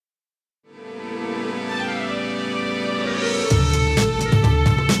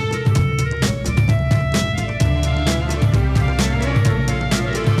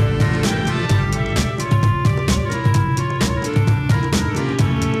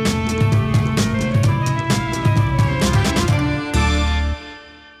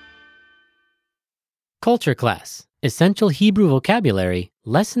Culture Class, Essential Hebrew Vocabulary,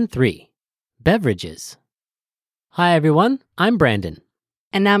 Lesson 3, Beverages. Hi everyone, I'm Brandon.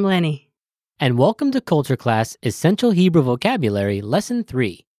 And I'm Lenny. And welcome to Culture Class, Essential Hebrew Vocabulary, Lesson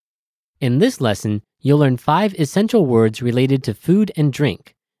 3. In this lesson, you'll learn 5 essential words related to food and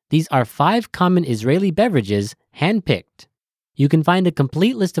drink. These are 5 common Israeli beverages, hand-picked. You can find a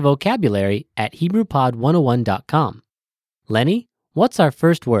complete list of vocabulary at HebrewPod101.com. Lenny, what's our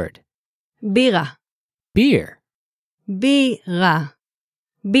first word? Bira. Beer. Bira.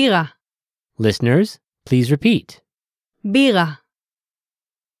 Bira. Listeners, please repeat. Bira.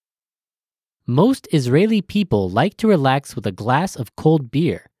 Most Israeli people like to relax with a glass of cold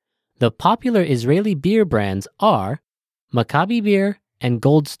beer. The popular Israeli beer brands are Maccabi Beer and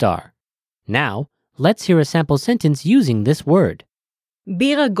Gold Star. Now, let's hear a sample sentence using this word.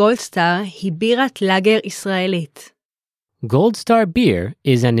 בירה גולדסטאר היא בירת לאגר ישראלית. Gold Star beer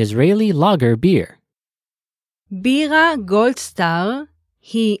is an Israeli lager beer. בירה גולדסטאר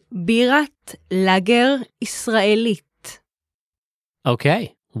היא בירת לאגר ישראלית.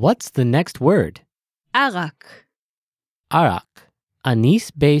 Okay, what's the next word? ערק. Arak,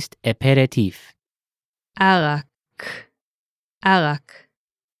 anise-based aperitif. ערק. ערק.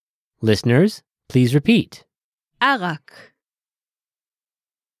 Listeners, please repeat. ערק.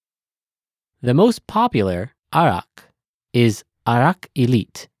 The most popular arak is arak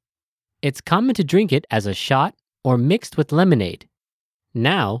elite. It's common to drink it as a shot or mixed with lemonade.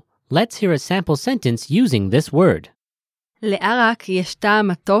 Now, let's hear a sample sentence using this word. לערק יש טעם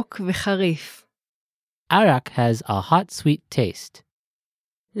מתוק וחריף. Arak has a hot, sweet taste.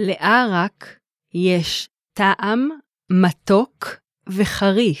 לערק יש טעם מתוק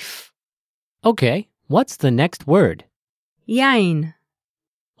וחריף. Okay, what's the next word? יין.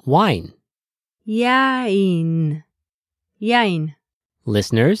 Wine. יין. יין.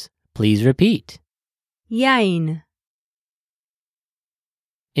 Listeners, please repeat. יין.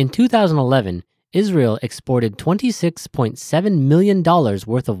 In 2011, Israel exported $26.7 million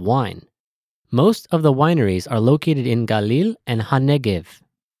worth of wine. Most of the wineries are located in Galil and HaNegev.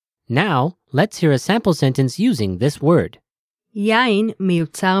 Now, let's hear a sample sentence using this word. יין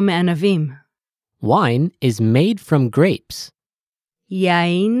מיוצר מענבים. Wine is made from grapes.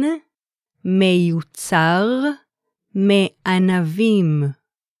 יין מיוצר מענבים.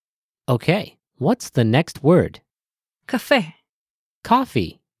 Okay, what's the next word? קפה.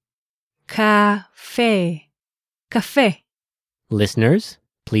 Coffee. קפה. קפה. Listeners,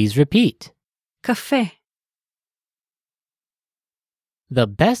 please repeat. קפה. The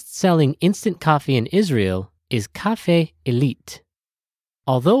best-selling instant coffee in Israel is Cafe Elite.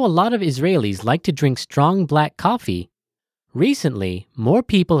 Although a lot of Israelis like to drink strong black coffee, recently more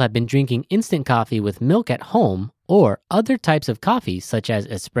people have been drinking instant coffee with milk at home or other types of coffee such as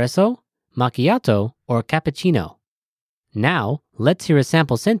espresso, macchiato, or cappuccino. Now, let's hear a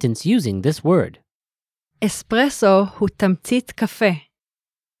sample sentence using this word. אספרסו הוא תמצית קפה.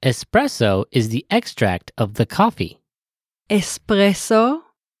 Espresso is the extract of the coffee. אספרסו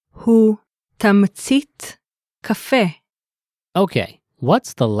הוא תמצית קפה. Okay,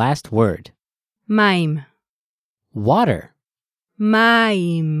 what's the last word? מים. Water.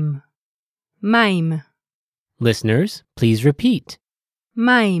 מים. מים. Listeners, please repeat.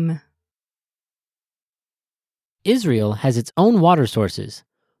 מים. Israel has its own water sources.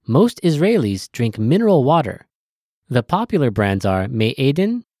 Most Israelis drink mineral water. The popular brands are Mei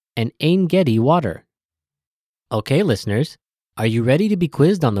Eden and Ein Gedi water. Okay, listeners, are you ready to be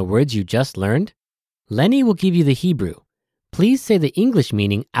quizzed on the words you just learned? Lenny will give you the Hebrew. Please say the English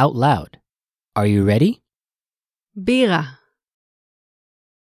meaning out loud. Are you ready? בירה.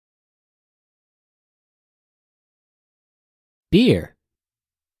 Beer.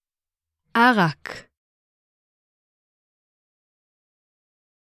 ערק.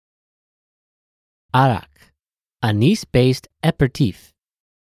 Arak, anise-based aperitif.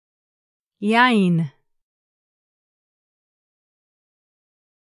 יין.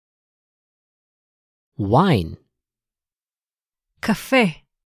 Wine. קפה.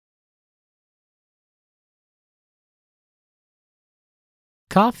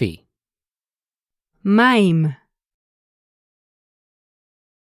 Coffee. מים.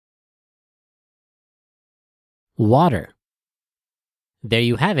 Water. There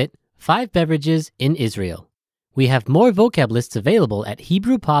you have it, 5 beverages in Israel. We have more vocab lists available at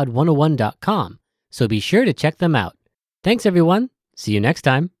HebrewPod101.com, so be sure to check them out. Thanks everyone. See you next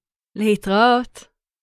time. להתראות.